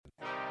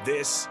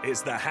This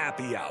is the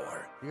Happy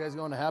Hour. You guys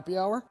going to happy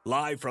hour?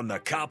 Live from the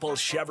Coppel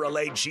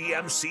Chevrolet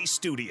GMC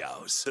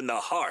studios in the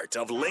heart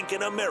of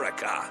Lincoln,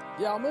 America.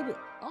 Yeah,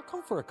 I'll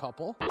come for a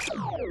couple.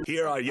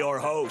 Here are your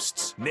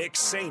hosts, Nick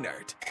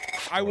Sainert.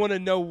 I want to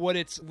know what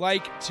it's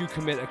like to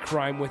commit a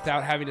crime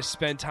without having to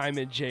spend time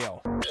in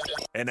jail.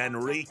 And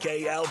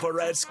Enrique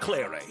Alvarez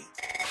Clary.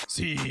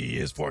 C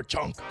is for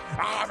chunk.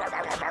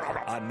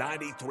 On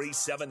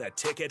 93.7 The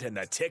Ticket and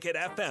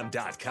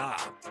theticketfm.com.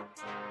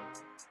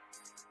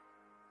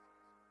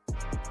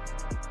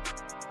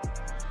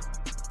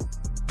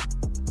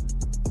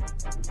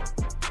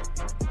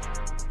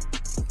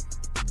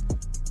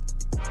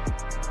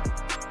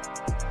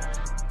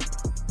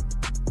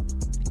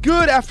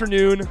 Good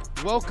afternoon.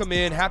 Welcome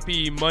in.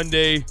 Happy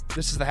Monday.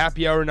 This is the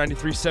Happy Hour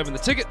 93.7 The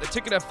Ticket,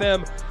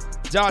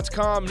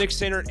 theticketfm.com. Nick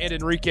Sainert and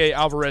Enrique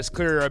Alvarez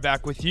Clary are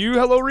back with you.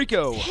 Hello,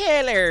 Rico.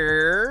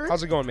 Hello.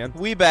 How's it going, man?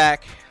 We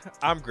back.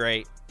 I'm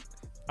great.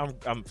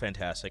 I'm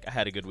fantastic. I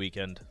had a good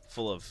weekend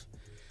full of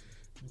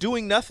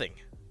doing nothing.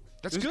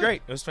 That's It was good.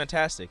 great. It was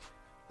fantastic.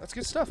 That's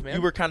good stuff, man.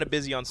 You were kind of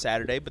busy on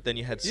Saturday, but then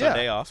you had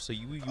Sunday off, so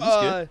you was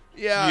good.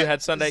 Yeah. You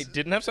had Sunday.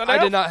 Didn't have Sunday off?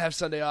 I did not have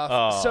Sunday off.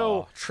 Oh,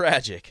 So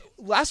tragic.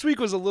 last week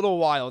was a little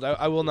wild.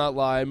 I will not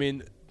lie. I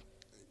mean,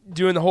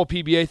 doing the whole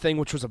PBA thing,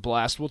 which was a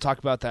blast. We'll talk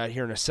about that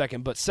here in a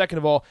second. But second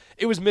of all,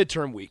 it was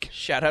midterm week.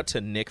 Shout out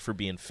to Nick for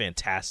being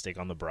fantastic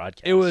on the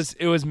broadcast. It was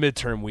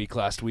midterm week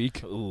last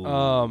week.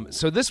 Ooh.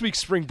 So this week's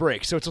spring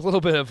break. So it's a little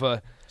bit of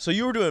a So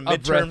you were doing A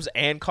breath. midterms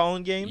and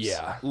calling games?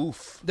 Yeah.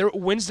 Oof.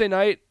 Wednesday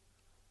night.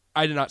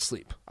 I did not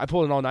sleep. I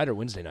pulled an all-nighter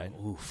Wednesday night.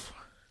 Oof.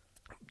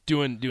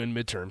 Doing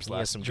midterms You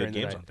had last some during good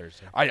the games night. on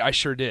Thursday. I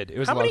sure did. It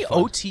was How a lot many of fun.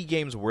 OT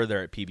games were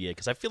there at PBA?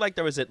 Because I feel like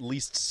there was at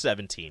least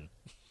 17.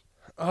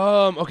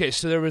 Okay,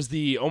 so there was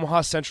the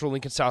Omaha Central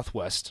Lincoln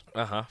Southwest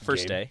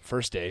First game, day.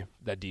 First day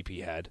that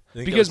DP had.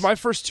 think Because that was- my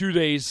first 2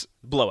 days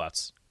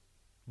Blowouts.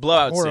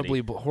 Blowout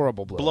horribly City.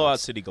 horrible blowouts. Blowout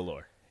City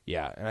galore.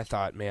 Yeah, and I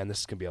thought, man, this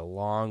is going to be a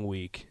long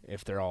week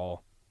if they're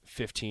all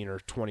 15 or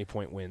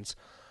 20-point wins.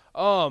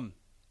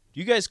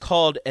 You guys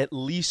called at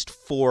least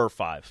 4 or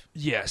 5.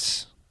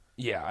 Yes.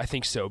 Yeah, I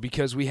think so.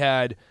 Because we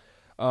had,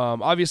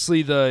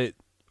 obviously, the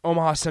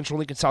Omaha Central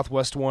Lincoln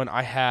Southwest one.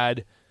 I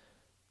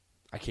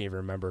can't even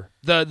remember.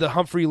 The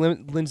Humphrey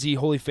Lindsay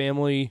Holy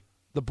Family,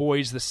 the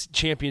boys, the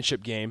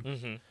championship game.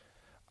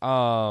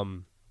 Mm-hmm.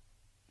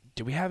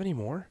 Did we have any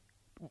more?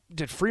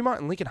 Did Fremont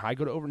and Lincoln High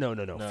go to over? No.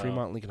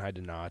 Fremont and Lincoln High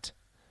did not.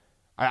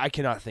 I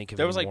cannot think of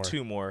There any was like more.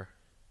 2 more.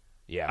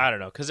 Yeah. I don't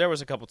know, because there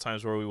was a couple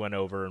times where we went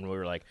over and we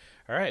were like,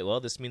 all right, well,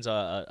 this means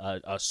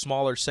a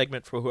smaller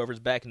segment for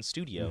whoever's back in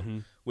studio,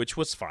 which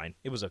was fine.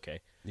 It was okay.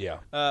 Yeah.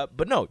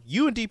 But no,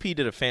 you and DP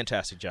did a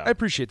fantastic job. I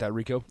appreciate that,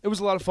 Rico. It was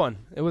a lot of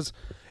fun. It was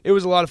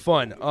a lot of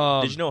fun.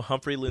 Did you know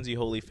Humphrey Lindsay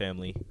Holy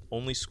Family,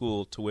 only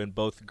school to win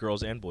both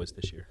girls and boys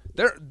this year?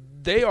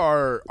 They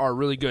are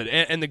really good,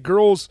 and the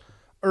girls,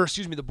 or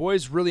excuse me, the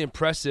boys, really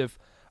impressive,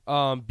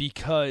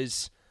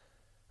 because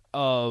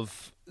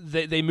of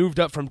they moved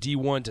up from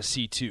D1 to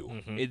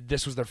C2.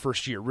 This was their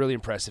first year. Really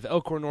impressive.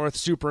 Elkhorn North,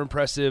 super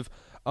impressive,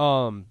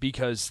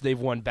 because they've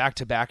won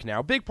back-to-back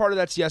now. Big part of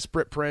that's, yes,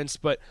 Britt Prince,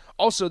 but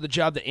also the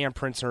job that Ann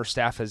Prince and her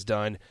staff has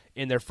done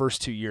in their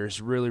first 2 years.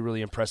 Really,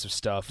 really impressive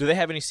stuff. Do they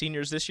have any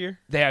seniors this year?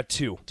 They have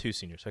 2. 2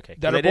 seniors, okay.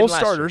 That They are didn't both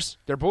last year. starters.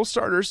 They're both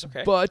starters,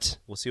 Okay. but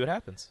We'll see what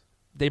happens.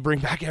 they bring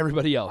back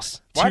everybody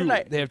else. They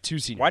have 2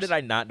 seniors. Why did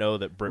I not know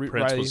that Britt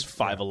Prince Riley- was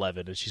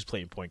 5'11" and she's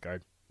playing point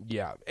guard?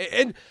 Yeah,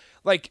 and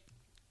like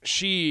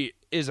she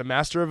is a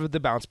master of the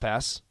bounce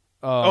pass.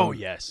 Oh,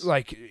 yes.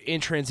 Like in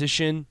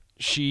transition,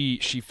 she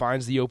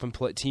finds the open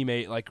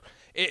teammate. Like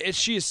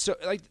she is so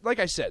like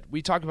I said,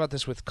 we talk about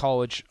this with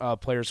college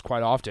players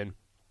quite often,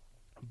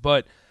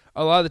 but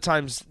a lot of the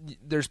times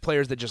there's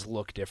players that just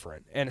look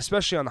different, and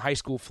especially on the high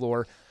school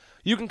floor,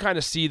 you can kind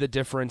of see the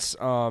difference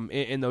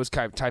in those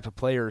type of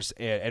players.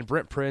 And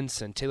Brent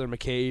Prince and Taylor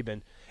McCabe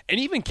and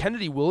even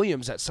Kennedy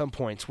Williams at some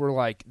points were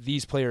like,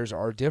 these players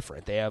are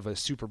different. They have a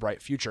super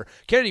bright future.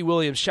 Kennedy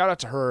Williams, shout out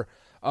to her.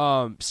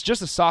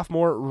 Just a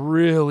sophomore,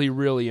 really,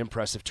 really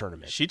impressive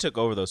tournament. She took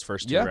over those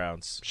first 2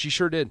 rounds. She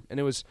sure did, and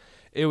it was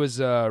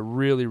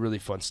really, really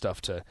fun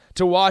stuff to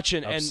watch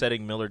and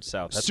Upsetting Millard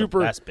South.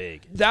 That's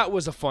big. That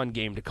was a fun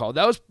game to call.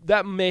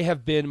 That may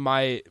have been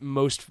my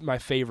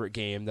favorite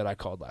game that I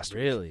called last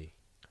week. Really?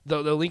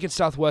 The Lincoln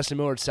Southwest and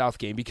Millard South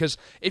game, because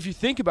if you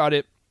think about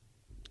it,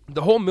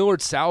 the whole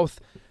Millard South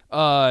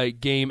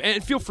game,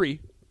 and feel free,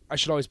 I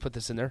should always put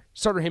this in there.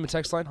 Starter Heyman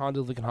text line, Honda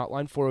Lincoln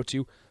hotline,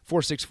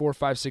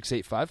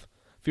 402-464-5685.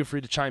 Feel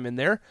free to chime in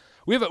there.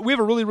 We have a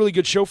really, really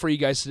good show for you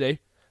guys today.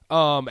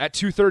 At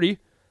 2:30,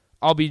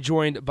 I'll be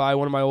joined by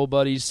one of my old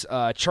buddies,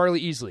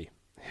 Charlie Easley,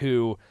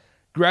 who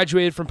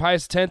graduated from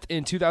Pius X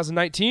in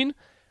 2019,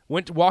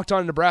 walked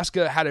on to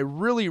Nebraska, had a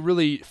really,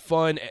 really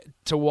fun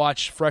to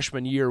watch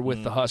freshman year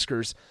with the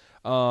Huskers,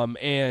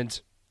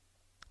 and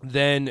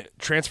then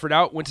transferred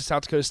out, went to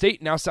South Dakota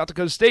State. Now South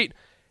Dakota State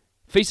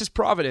faces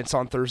Providence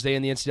on Thursday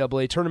in the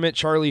NCAA tournament.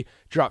 Charlie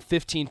dropped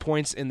 15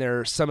 points in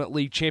their Summit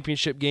League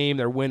championship game,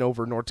 their win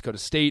over North Dakota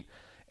State.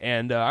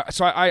 And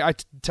so I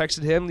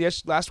texted him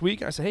last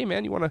week, and I said, hey,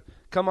 man, you want to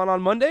come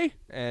on Monday?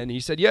 And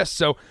he said yes.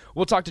 So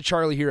we'll talk to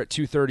Charlie here at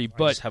 2:30.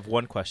 But I just have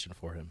one question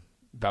for him.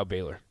 About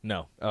Baylor.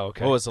 No. Oh,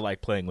 okay. What was it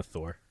like playing with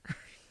Thor?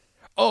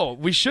 Oh,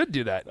 we should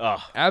do that.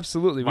 Oh,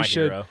 absolutely. my We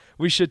should. hero.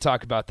 We should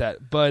talk about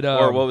that. But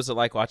or what was it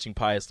like watching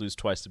Pius lose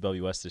twice to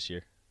WS this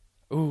year?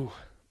 Ooh.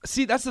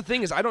 See, that's the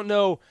thing is I don't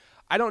know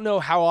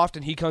how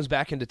often he comes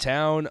back into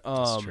town.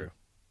 That's true.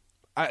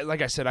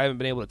 Like I said, I haven't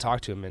been able to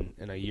talk to him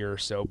in a year or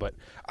so, but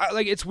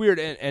it's weird.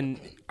 And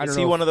I don't know. Is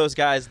he one of those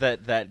guys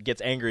that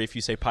gets angry if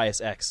you say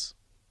Pius X?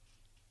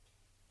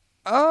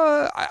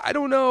 I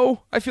don't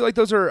know. I feel like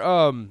those are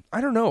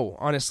I don't know,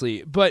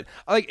 honestly. But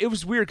it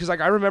was weird because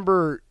I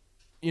remember,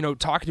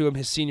 talking to him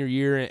his senior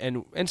year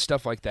and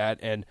stuff like that,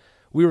 and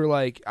we were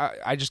like,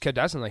 I just kept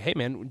asking hey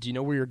man, do you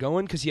know where you're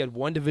going? Because he had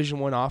one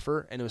Division I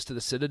offer and it was to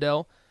the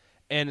Citadel,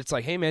 and it's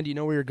like, hey man, do you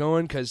know where you're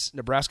going? Because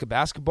Nebraska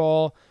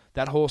basketball,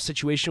 that whole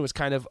situation was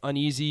kind of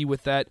uneasy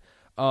with that.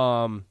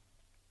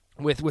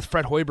 With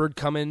Fred Hoiberg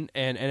coming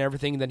and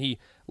everything, and then he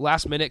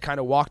last minute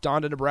kind of walked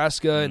on to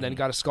Nebraska and then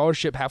got a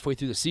scholarship halfway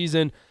through the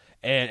season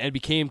and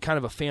became kind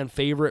of a fan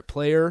favorite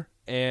player.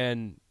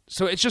 And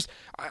so it's just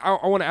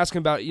I want to ask him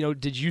about,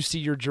 did you see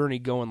your journey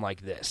going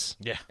like this?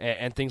 Yeah.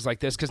 And things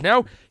like this. Because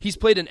now he's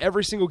played in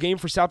every single game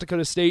for South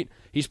Dakota State.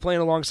 He's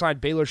playing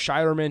alongside Baylor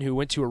Shilerman, who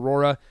went to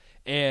Aurora.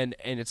 And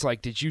it's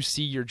like, did you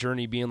see your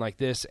journey being like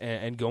this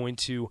and going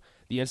to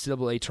the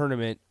NCAA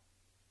tournament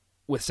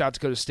with South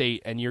Dakota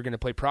State, and you're going to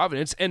play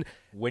Providence, and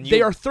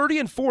they are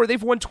 30-4.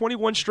 They've won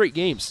 21 straight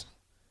games,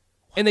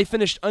 and they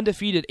finished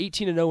undefeated,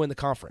 18-0 in the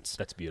conference.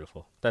 That's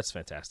beautiful. That's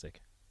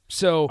fantastic.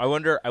 So I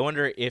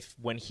wonder if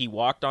when he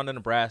walked onto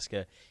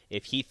Nebraska,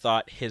 if he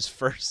thought his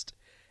first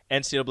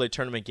NCAA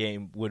tournament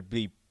game would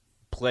be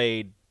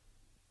played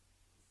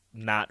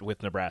not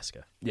with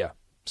Nebraska. Yeah.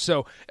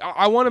 So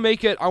I want to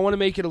make it. I want to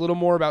make it a little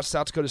more about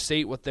South Dakota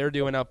State, what they're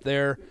doing up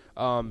there,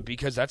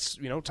 because that's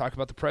talk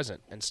about the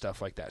present and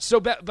stuff like that. So,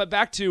 but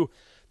back to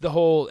the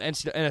whole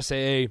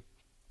NSAA,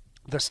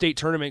 the state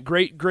tournament.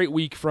 Great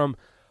week from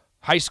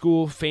high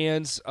school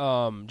fans,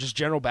 just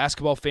general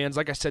basketball fans.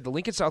 Like I said, the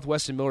Lincoln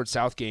Southwest and Millard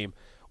South game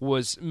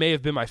may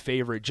have been my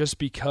favorite, just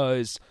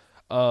because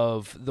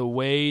of the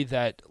way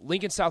that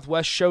Lincoln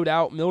Southwest showed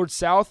out Millard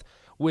South,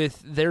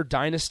 with their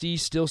dynasty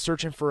still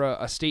searching for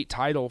a state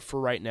title for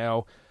right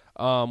now,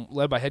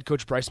 led by head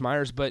coach Bryce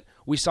Myers. But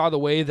we saw the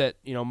way that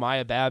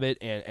Maya Babbitt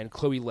and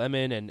Chloe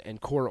Lemon and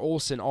Cora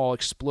Olson all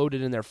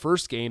exploded in their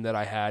first game that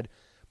I had.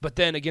 But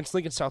then against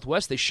Lincoln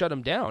Southwest, they shut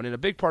them down. And a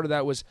big part of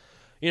that was,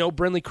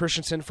 Brinley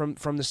Christensen from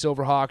the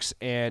Silverhawks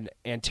and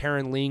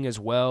Taryn Ling as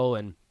well,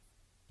 and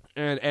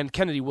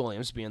Kennedy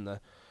Williams being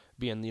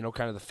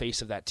kind of the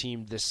face of that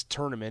team this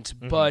tournament.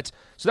 Mm-hmm. But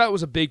so that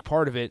was a big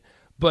part of it.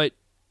 But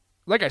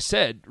like I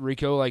said,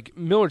 Rico,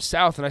 Millard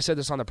South, and I said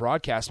this on the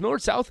broadcast,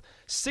 Millard South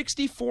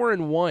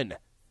 64-1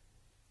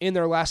 in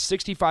their last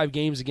 65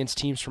 games against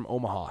teams from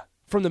Omaha,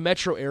 from the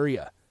metro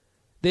area.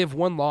 They have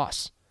one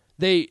loss.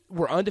 They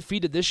were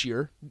undefeated this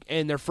year,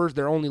 and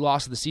their only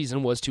loss of the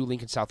season was to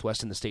Lincoln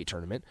Southwest in the state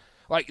tournament.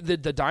 The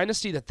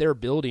dynasty that they're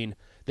building,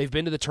 they've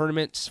been to the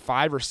tournament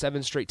 5 or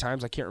 7 straight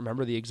times. I can't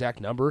remember the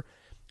exact number,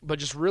 but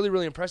just really,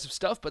 really impressive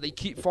stuff, but they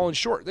keep falling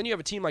short. Then you have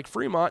a team like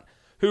Fremont,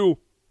 who,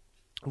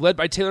 led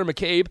by Taylor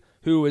McCabe,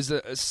 who is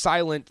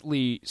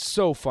silently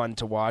so fun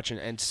to watch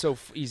and so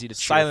easy to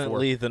cheer for.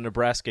 Silently the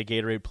Nebraska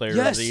Gatorade Player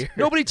of the Year.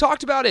 Nobody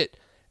talked about it.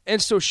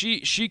 And so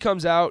she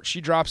comes out,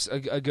 she drops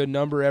a good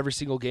number every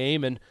single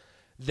game, and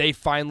they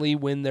finally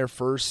win their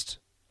first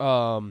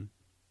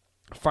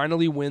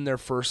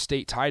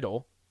state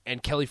title.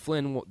 And Kelly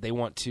Flynn, they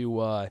want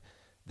to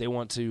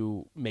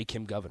make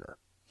him governor.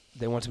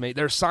 They want to make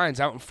there's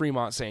signs out in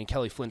Fremont saying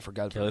Kelly Flynn for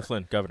governor. Kelly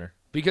Flynn, governor.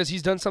 Because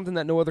he's done something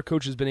that no other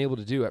coach has been able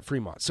to do at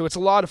Fremont. So it's a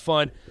lot of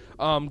fun.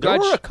 There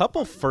were a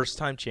couple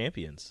first-time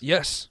champions.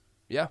 Yes.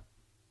 Yeah.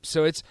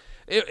 So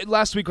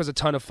last week was a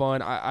ton of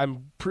fun.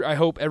 I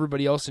hope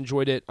everybody else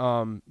enjoyed it.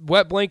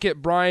 Wet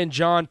Blanket, Brian,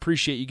 John,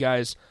 appreciate you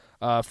guys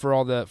for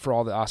all the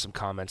awesome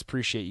comments.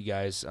 Appreciate you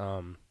guys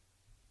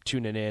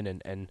tuning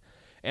in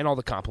and all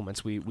the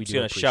compliments we do. I'm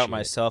going to shout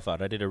myself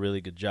out. I did a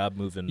really good job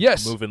moving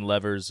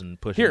levers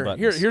and pushing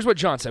buttons. Here's what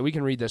John said. We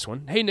can read this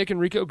one. Hey, Nick and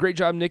Rico. Great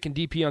job, Nick and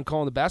DP, on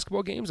calling the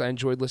basketball games. I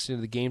enjoyed listening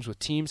to the games with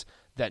teams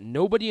that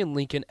nobody in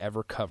Lincoln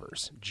ever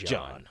covers.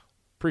 John.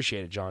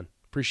 Appreciate it, John.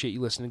 Appreciate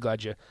you listening.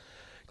 Glad you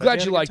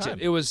liked it.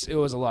 It was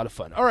a lot of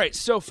fun. All right,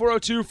 so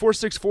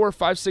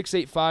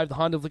 402-464-5685, the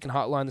Honda of Lincoln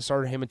hotline, the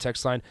Starter Hammond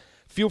text line.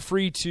 Feel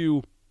free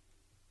to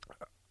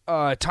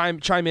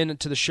chime in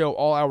to the show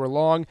all hour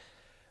long.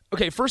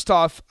 Okay, first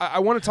off, I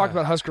want to talk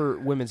about Husker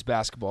women's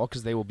basketball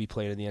because they will be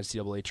playing in the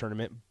NCAA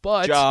tournament.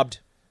 But jobbed.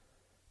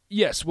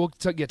 Yes, we'll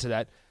get to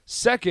that.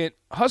 Second,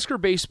 Husker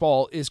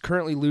baseball is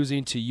currently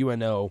losing to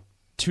UNO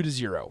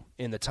 2-0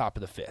 in the top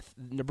of the fifth.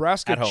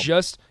 Nebraska at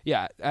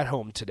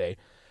home today.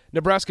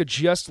 Nebraska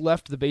just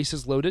left the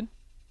bases loaded,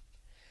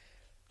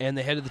 and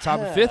they head to the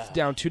top of fifth,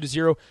 down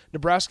 2-0.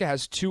 Nebraska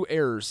has 2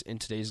 errors in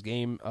today's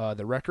game.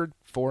 The record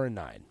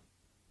 4-9.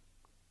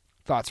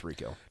 Thoughts,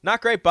 Rico? Not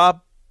great,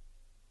 Bob.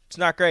 It's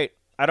not great.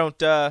 I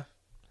don't.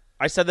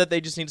 I said that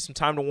they just needed some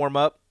time to warm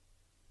up.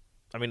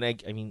 I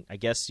mean, I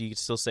guess you could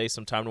still say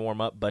some time to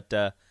warm up,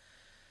 but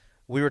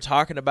we were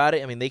talking about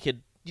it. I mean, they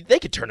could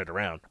turn it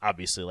around.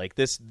 Obviously, like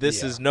this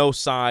is no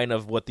sign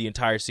of what the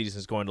entire season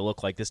is going to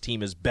look like. This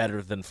team is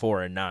better than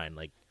 4-9.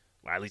 Like,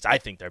 well, at least I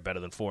think they're better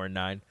than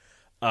 4-9.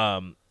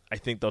 I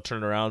think they'll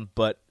turn it around,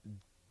 but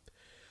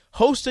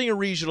hosting a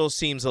regional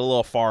seems a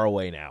little far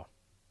away now.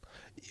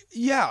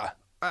 Yeah,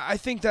 I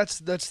think that's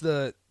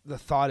the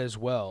thought as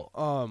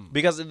well.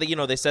 Because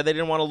they said they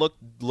didn't want to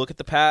look at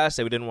the past.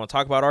 They didn't want to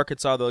talk about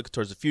Arkansas. They looked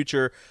towards the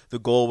future. The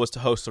goal was to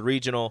host a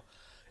regional.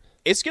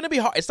 It's going to be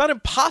hard. It's not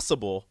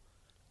impossible.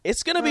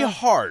 It's going to be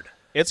hard.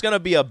 It's going to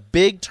be a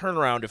big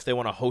turnaround if they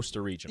want to host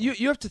a regional.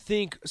 You have to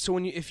think. So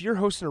if you're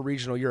hosting a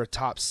regional, you're a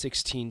top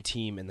 16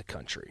 team in the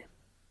country.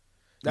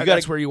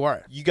 That's where you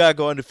are. You got to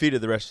go undefeated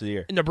the rest of the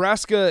year.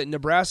 Nebraska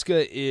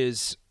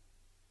is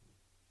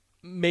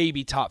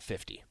maybe top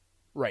 50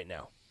 right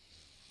now.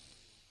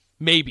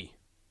 Maybe.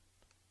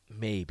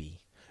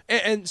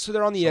 And so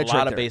they're on the edge. A lot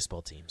right of there.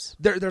 baseball teams.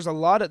 There's a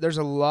lot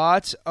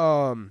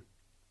of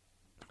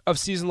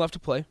season left to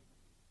play.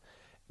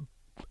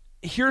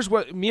 Here's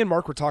what me and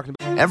Mark were talking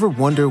about. Ever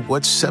wonder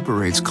what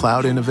separates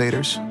cloud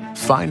innovators?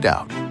 Find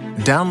out.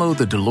 Download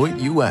the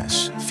Deloitte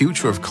US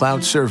Future of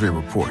Cloud Survey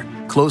Report,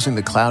 closing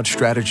the cloud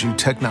strategy,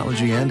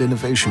 technology, and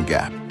innovation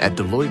gap at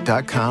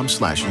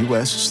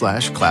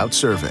Deloitte.com/US/cloud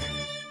survey.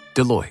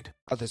 Deloitte.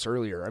 About this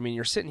earlier. I mean,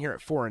 you're sitting here at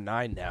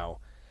 4-9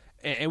 now,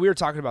 and we were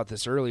talking about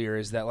this earlier.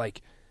 Is that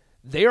like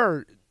we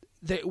are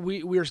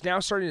now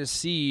starting to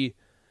see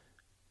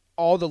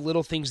all the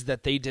little things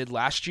that they did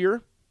last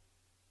year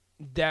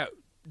that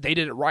they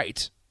did it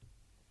right,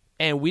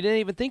 and we didn't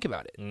even think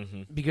about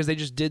it because they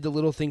just did the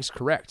little things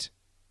correct.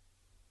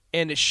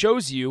 And it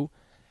shows you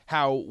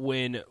how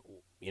when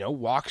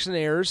walks and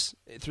errors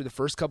through the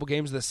first couple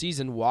games of the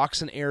season,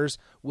 walks and errors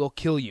will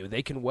kill you.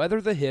 They can weather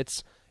the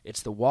hits.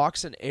 It's the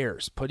walks and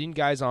errors, putting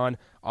guys on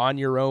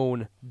your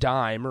own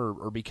dime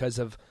or because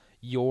of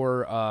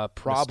your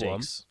problem.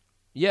 Mistakes.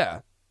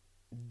 Yeah,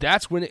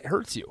 that's when it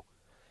hurts you.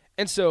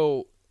 And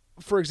so,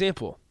 for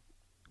example,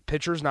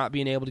 pitchers not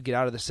being able to get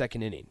out of the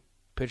second inning,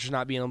 pitchers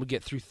not being able to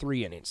get through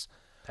 3 innings.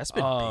 That's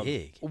been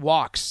big.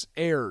 Walks,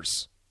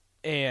 errors,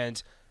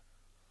 and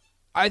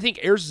I think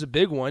errors is a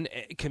big one.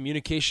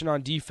 Communication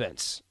on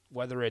defense,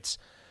 whether it's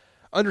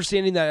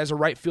understanding that as a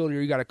right fielder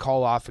you got to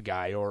call off a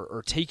guy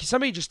or take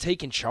somebody just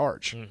taking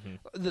charge.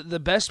 The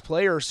best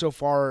player so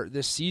far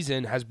this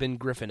season has been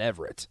Griffin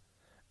Everett,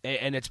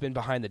 and it's been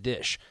behind the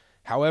dish.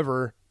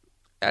 However,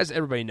 as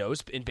everybody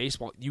knows, in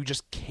baseball you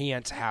just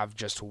can't have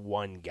just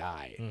one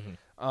guy.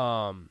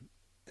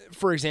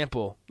 For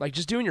example, like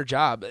just doing your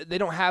job. They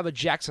don't have a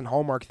Jackson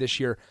Hallmark this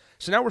year,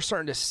 so now we're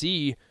starting to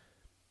see,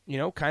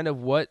 kind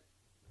of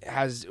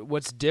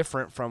what's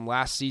different from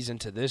last season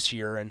to this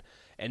year, and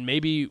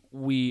maybe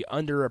we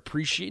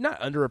undervalued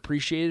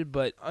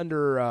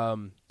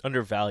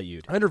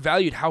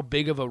how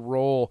big of a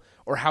role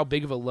or how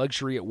big of a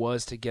luxury it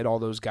was to get all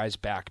those guys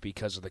back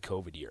because of the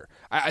COVID year.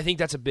 I think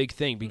that's a big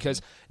thing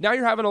because now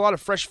you're having a lot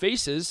of fresh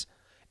faces,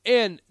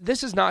 and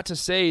this is not to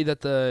say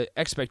that the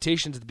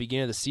expectations at the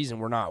beginning of the season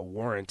were not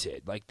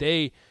warranted. Like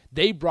they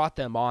brought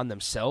them on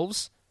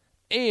themselves,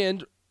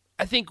 and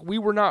I think we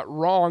were not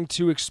wrong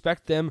to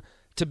expect them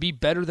to be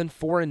better than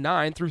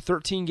 4-9 through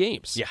 13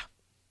 games. Yeah.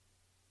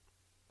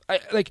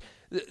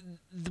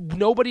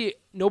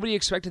 Nobody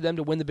expected them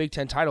to win the Big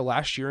Ten title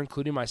last year,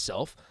 including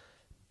myself,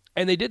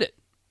 and they did it.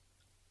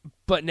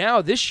 But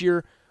now this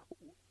year,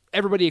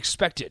 everybody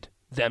expected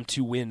them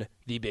to win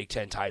the Big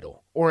Ten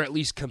title, or at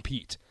least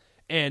compete,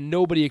 and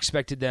nobody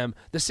expected them.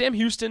 The Sam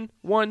Houston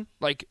one,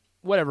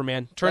 whatever,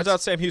 man. Turns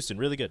out Sam Houston,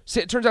 really good.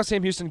 Turns out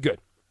Sam Houston, good.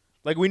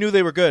 Like, we knew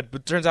they were good,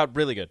 but turns out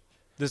really good.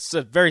 This is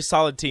a very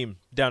solid team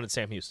down at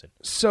Sam Houston.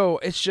 So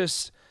it's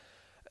just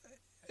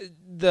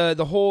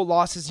the whole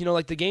losses,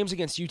 like the games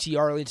against UT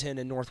Arlington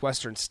and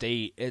Northwestern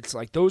State, it's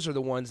like those are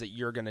the ones that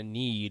you're going to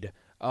need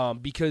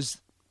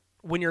because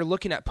when you're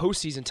looking at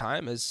postseason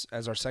time, as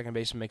our second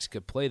baseman makes a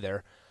good play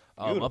there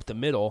up the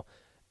middle,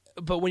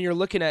 but when you're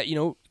looking at,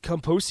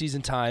 come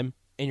postseason time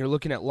and you're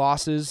looking at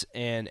losses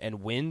and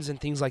wins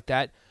and things like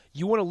that,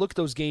 you want to look at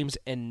those games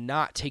and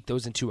not take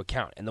those into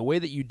account. And the way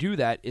that you do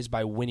that is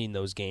by winning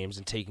those games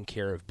and taking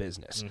care of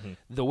business.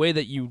 The way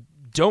that you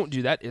don't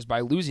do that is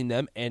by losing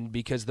them, and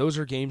because those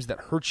are games that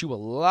hurt you a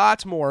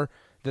lot more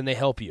than they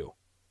help you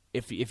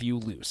if you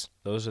lose.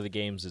 Those are the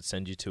games that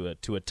send you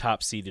to a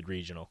top-seeded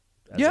regional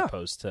as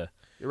opposed to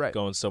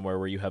going somewhere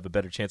where you have a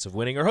better chance of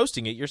winning or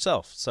hosting it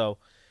yourself. So,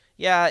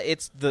 yeah,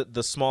 it's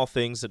the small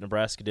things that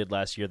Nebraska did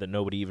last year that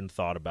nobody even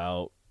thought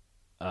about,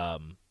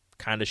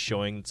 kind of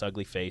showing its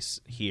ugly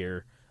face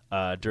here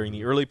during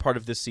the early part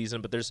of this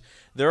season. But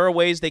there are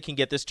ways they can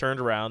get this turned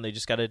around. They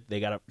just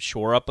gotta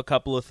shore up a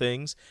couple of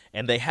things,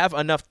 and they have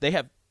enough. They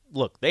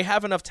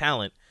have enough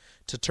talent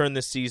to turn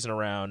this season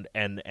around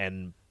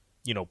and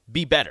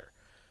be better.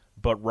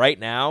 But right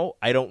now,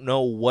 I don't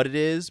know what it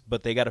is,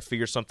 but they got to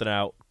figure something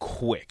out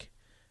quick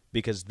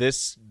because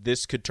this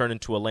could turn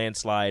into a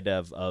landslide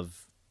of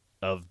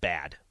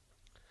bad.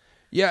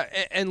 Yeah,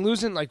 and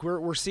losing, like,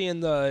 we're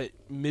seeing the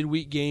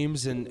midweek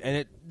games,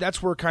 and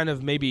that's where kind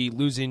of maybe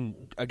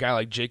losing a guy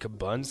like Jacob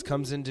Buns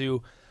comes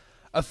into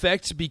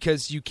effect,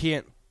 because you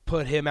can't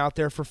put him out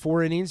there for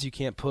 4 innings. You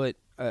can't put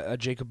a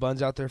Jacob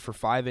Buns out there for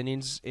 5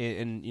 innings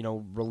in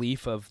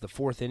relief of the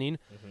 4th inning,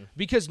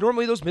 because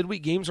normally those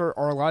midweek games are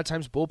a lot of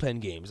times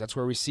bullpen games. That's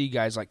where we see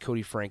guys like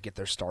Cody Frank get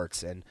their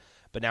starts,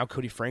 but now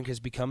Cody Frank has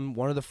become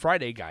one of the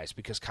Friday guys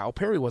because Kyle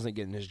Perry wasn't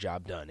getting his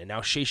job done. And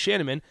now Shea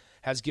Shanneman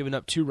has given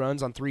up 2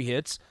 runs on 3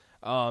 hits,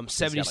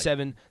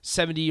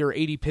 70 or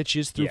 80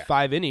 pitches through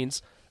 5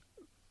 innings.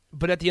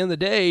 But at the end of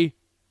the day,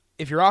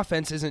 if your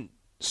offense isn't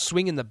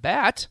swinging the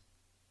bat,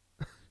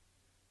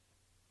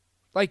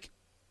 like,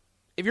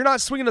 if you're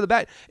not swinging to the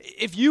bat,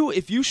 if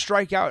you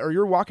strike out or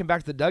you're walking back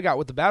to the dugout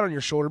with the bat on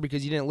your shoulder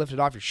because you didn't lift it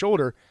off your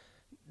shoulder,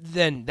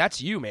 then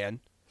that's you, man.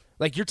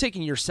 Like, you're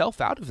taking yourself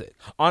out of it.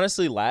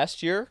 Honestly,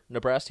 last year,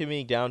 Nebraska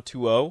being down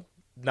 2-0,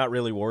 not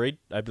really worried.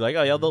 I'd be like,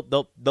 oh yeah,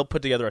 they'll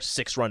put together a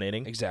 6-run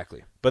inning.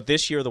 Exactly. But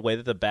this year, the way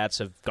that the bats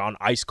have gone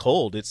ice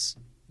cold, it's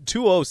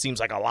 2-0 seems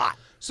like a lot.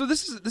 So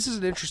this is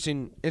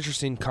an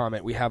interesting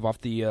comment we have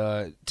off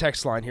the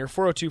text line here,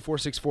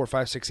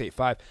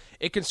 402-464-5685.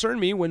 It concerned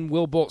me when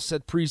Will Bolt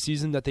said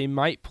preseason that they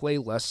might play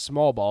less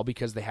small ball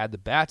because they had the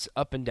bats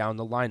up and down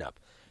the lineup.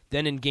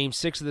 Then in Game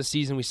 6 of the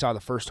season, we saw the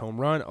first home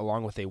run,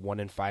 along with a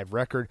 1-5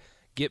 record.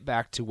 Get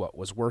back to what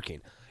was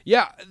working.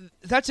 Yeah,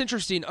 that's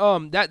interesting.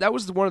 That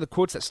was one of the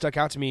quotes that stuck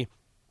out to me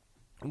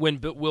when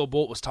Will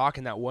Bolt was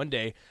talking that one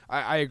day.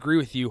 I agree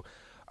with you.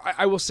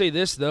 I will say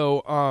this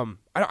though.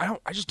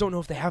 I just don't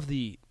know if they have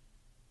the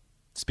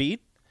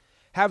speed,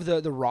 have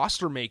the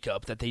roster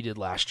makeup that they did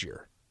last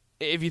year.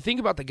 If you think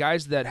about the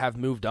guys that have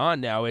moved on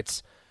now,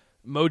 it's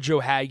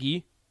Mojo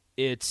Hagge,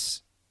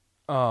 it's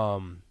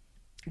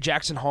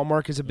Jackson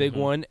Hallmark is a big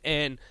one,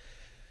 and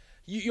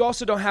you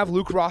also don't have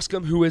Luke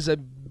Roscom, who is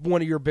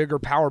one of your bigger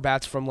power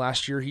bats from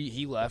last year.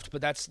 He left,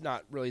 but that's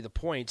not really the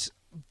point.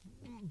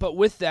 But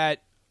with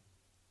that,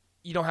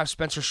 you don't have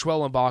Spencer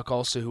Schwellenbach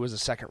also, who was a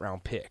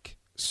second-round pick.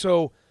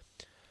 So,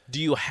 do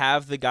you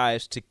have the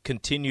guys to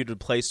continue to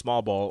play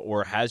small ball,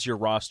 or has your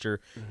roster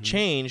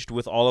changed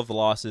with all of the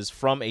losses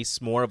from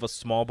more of a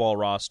small ball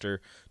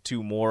roster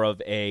to more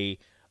of a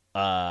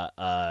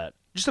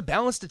just a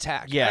balanced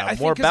attack? Yeah, I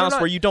more balanced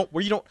where you don't.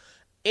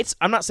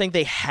 I'm not saying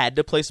they had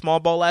to play small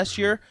ball last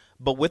year,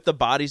 but with the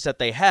bodies that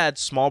they had,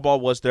 small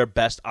ball was their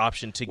best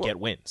option to get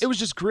wins. It was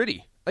just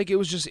gritty. Like, it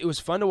was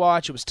fun to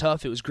watch. It was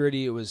tough. It was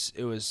gritty. It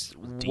was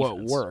what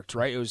worked,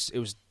 right? It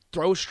was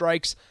throw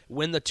strikes,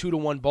 win the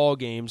 2-1 ball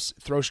games,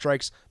 throw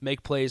strikes,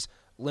 make plays,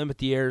 limit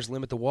the errors,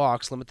 limit the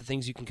walks, limit the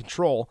things you can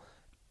control,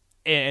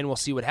 and we'll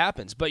see what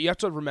happens. But you have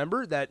to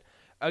remember that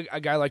a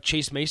guy like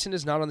Chase Mason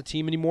is not on the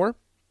team anymore.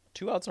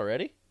 2 outs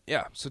already?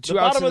 Yeah, so 2 the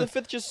outs. The bottom of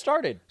the 5th just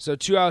started. So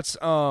 2 outs.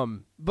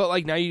 But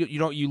like now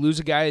you lose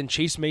a guy in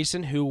Chase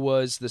Mason who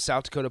was the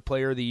South Dakota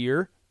Player of the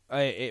Year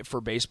for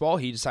baseball.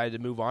 He decided to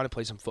move on and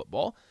play some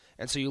football.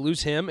 And so you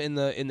lose him in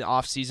the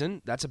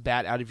offseason. That's a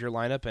bat out of your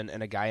lineup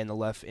and a guy in the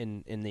left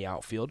in the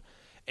outfield.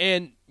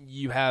 And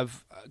you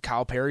have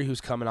Kyle Perry,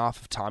 who's coming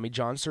off of Tommy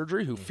John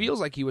surgery, who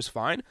feels like he was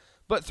fine.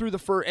 But through the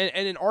first,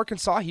 and in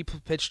Arkansas, he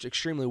pitched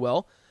extremely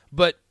well.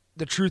 But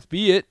the truth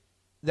be it,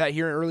 that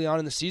here early on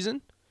in the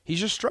season, he's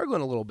just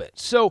struggling a little bit.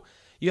 So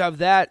you have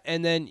that,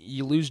 and then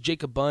you lose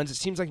Jacob Buns. It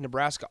seems like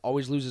Nebraska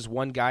always loses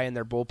one guy in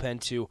their bullpen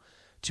to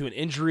an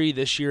injury.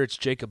 This year it's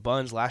Jacob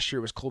Buns. Last year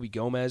it was Colby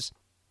Gomez.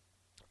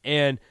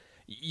 And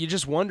you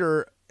just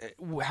wonder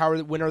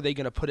when are they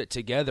going to put it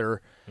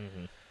together?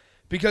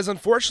 Because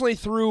unfortunately,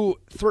 through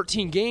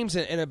 13 games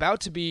and about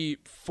to be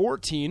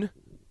 14,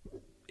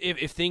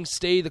 if things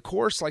stay the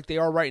course like they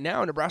are right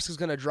now, Nebraska's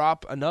going to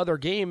drop another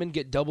game and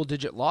get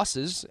double-digit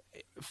losses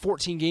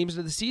 14 games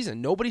into the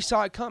season. Nobody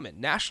saw it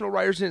coming. National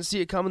writers didn't see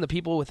it coming. The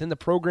people within the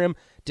program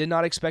did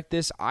not expect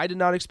this. I did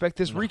not expect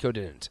this. No. Rico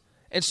didn't.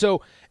 And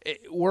so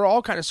we're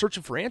all kind of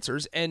searching for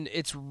answers, and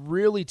it's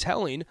really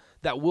telling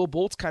that Will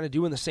Bolt's kind of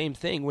doing the same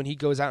thing when he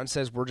goes out and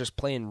says, we're just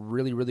playing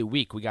really, really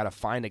weak. We got to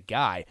find a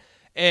guy.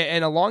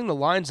 And along the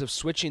lines of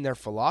switching their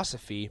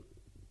philosophy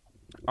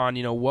on,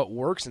 what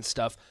works and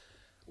stuff,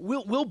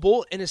 Will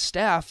Bolt and his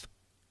staff,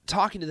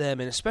 talking to them,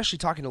 and especially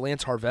talking to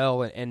Lance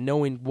Harvell and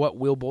knowing what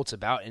Will Bolt's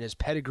about and his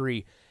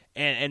pedigree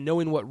and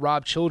knowing what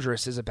Rob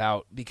Childress is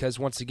about, because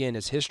once again,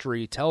 his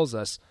history tells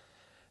us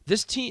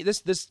this team,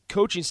 this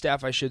coaching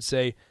staff, I should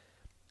say,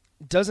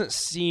 doesn't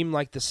seem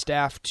like the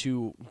staff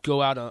to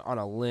go out on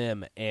a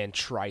limb and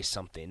try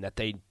something that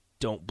they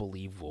don't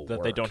believe will work.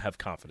 That they don't have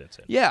confidence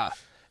in. Yeah.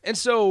 And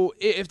so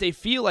if they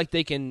feel like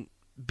they can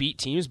beat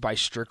teams by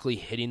strictly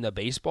hitting the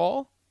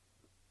baseball,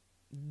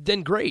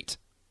 then great.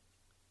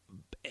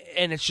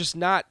 And it's just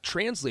not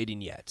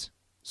translating yet.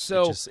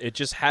 So it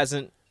just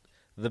hasn't.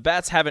 The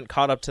bats haven't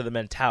caught up to the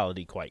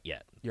mentality quite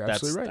yet. You're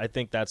absolutely right. I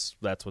think that's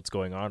what's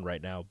going on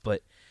right now.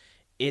 But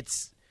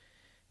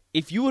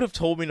if you would have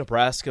told me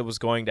Nebraska was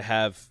going to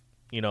have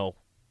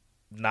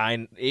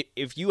 9,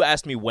 if you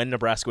asked me when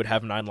Nebraska would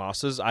have 9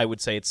 losses, I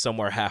would say it's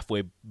somewhere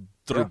halfway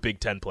through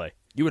Big Ten play.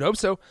 You would hope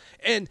so.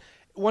 And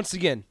once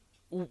again,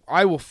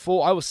 I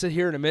will sit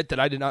here and admit that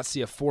I did not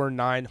see a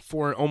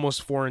 4-9,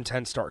 almost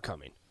 4-10 start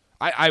coming.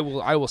 I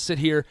will sit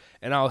here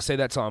and I will say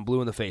that till I'm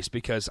blue in the face,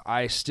 because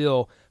I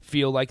still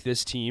feel like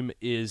this team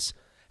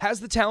has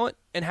the talent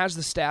and has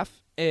the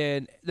staff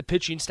and the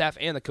pitching staff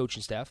and the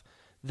coaching staff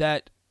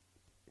that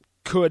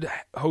could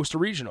host a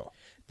regional.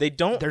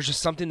 There's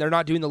just something, they're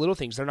not doing the little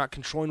things. They're not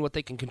controlling what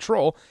they can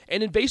control.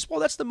 And in baseball,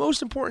 that's the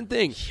most important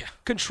thing. Yeah.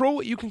 Control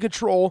what you can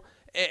control,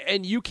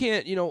 and you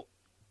can't,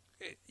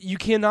 you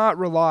cannot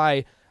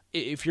rely,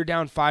 if you're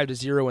down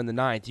 5-0 in the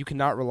ninth, you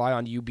cannot rely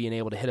on you being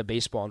able to hit a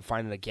baseball and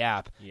finding a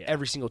gap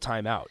every single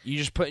time out. You're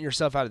just putting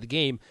yourself out of the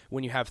game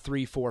when you have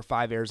 3, 4,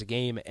 5 errors a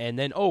game, and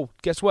then,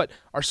 guess what?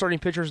 Our starting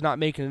pitcher's not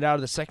making it out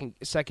of the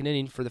second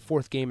inning for the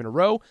 4th game in a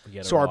row,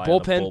 so our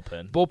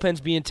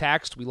bullpen's being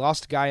taxed. We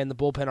lost a guy in the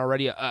bullpen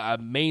already, a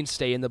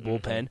mainstay in the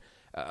bullpen,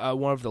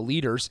 one of the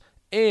leaders,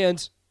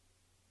 and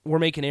we're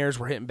making errors,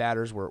 we're hitting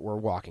batters, we're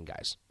walking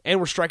guys.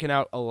 And we're striking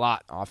out a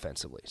lot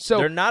offensively. So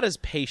they're not as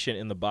patient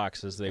in the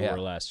box as they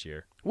were last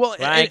year. Well,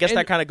 I guess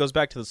that kind of goes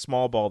back to the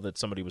small ball that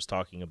somebody was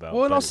talking about.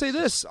 Well, and I'll say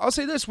this.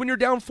 When you're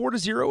down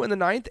 4-0 in the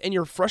ninth and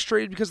you're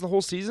frustrated because of the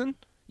whole season,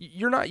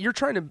 you're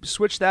trying to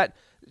switch that.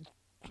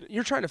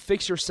 You're trying to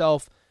fix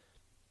yourself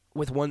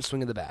with one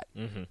swing of the bat.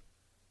 Mm-hmm.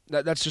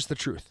 That's just the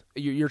truth.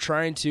 You're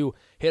trying to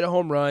hit a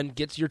home run,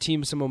 get your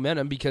team some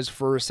momentum, because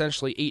for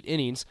essentially 8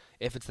 innings,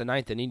 if it's the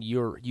 9th inning,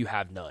 you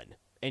have none,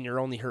 and you're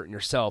only hurting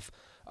yourself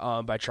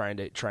by trying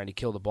to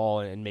kill the ball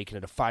and making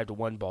it a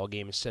 5-1 ball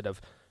game instead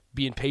of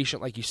being patient,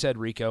 like you said,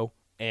 Rico,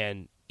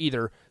 and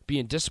either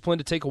being disciplined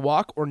to take a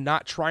walk or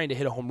not trying to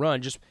hit a home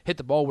run. Just hit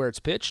the ball where it's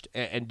pitched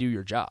and do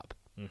your job,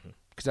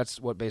 because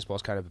that's what baseball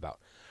is kind of about.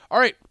 All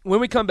right,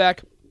 when we come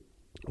back,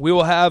 we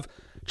will have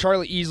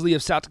Charlie Easley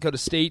of South Dakota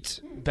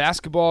State.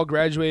 Basketball,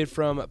 graduated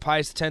from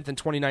Pius X in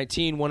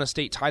 2019, won a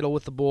state title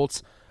with the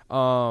Bolts.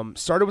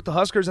 Started with the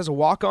Huskers as a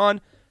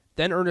walk-on,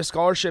 then earned a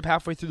scholarship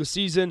halfway through the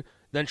season,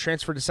 then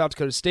transferred to South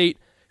Dakota State.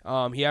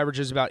 He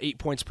averages about 8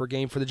 points per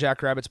game for the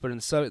Jackrabbits, but in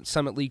the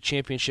Summit League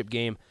championship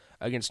game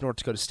against North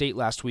Dakota State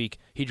last week,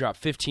 he dropped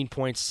 15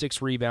 points,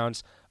 6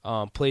 rebounds,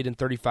 played in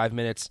 35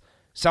 minutes.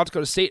 South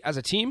Dakota State as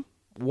a team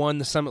won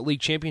the Summit League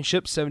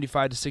championship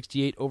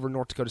 75-68 over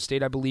North Dakota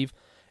State, I believe.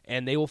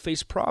 And they will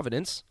face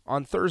Providence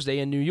on Thursday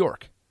in New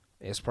York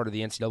as part of the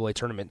NCAA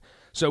tournament.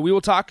 So we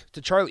will talk to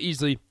Charlie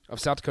Easley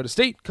of South Dakota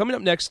State coming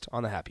up next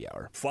on the Happy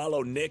Hour.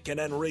 Follow Nick and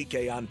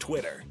Enrique on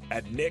Twitter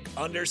at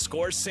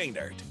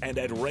Nick_Sainert and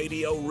at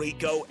Radio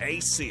Rico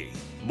AC.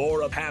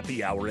 More of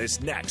Happy Hour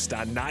is next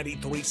on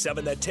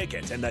 93.7 The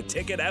Ticket and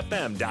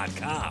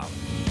theticketfm.com.